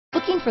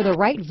Looking for the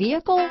right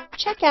vehicle?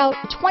 Check out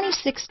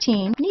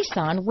 2016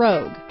 Nissan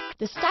Rogue.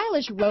 The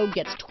stylish Rogue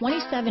gets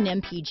 27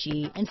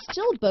 mpg and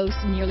still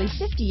boasts nearly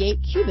 58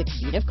 cubic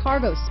feet of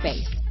cargo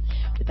space.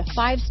 With a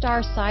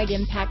 5-star side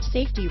impact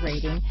safety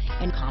rating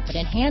and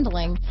confident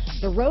handling,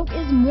 the Rogue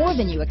is more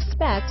than you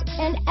expect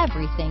and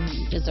everything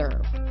you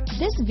deserve.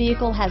 This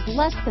vehicle has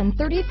less than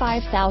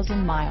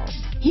 35,000 miles.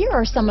 Here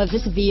are some of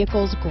this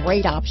vehicle's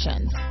great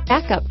options: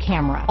 backup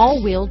camera,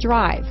 all-wheel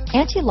drive,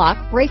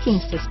 anti-lock braking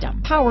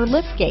system, power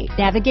liftgate,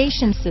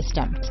 navigation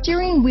system,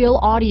 steering wheel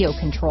audio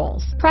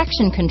controls,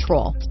 traction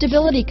control,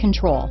 stability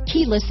control,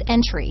 keyless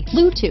entry,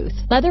 Bluetooth,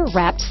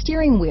 leather-wrapped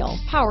steering wheel,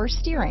 power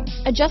steering,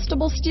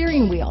 adjustable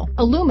steering wheel,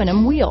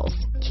 aluminum wheels,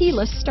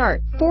 keyless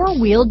start,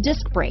 4-wheel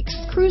disc brakes,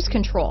 cruise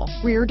control,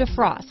 rear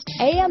defrost,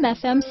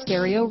 AM/FM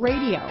stereo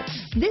radio.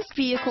 This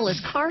vehicle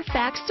is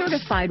Carfax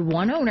certified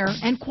one owner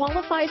and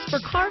qualifies for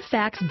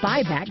Carfax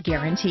buyback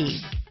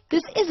guarantee.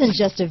 This isn't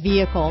just a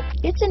vehicle,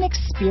 it's an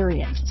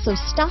experience, so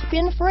stop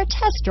in for a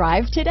test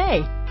drive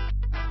today.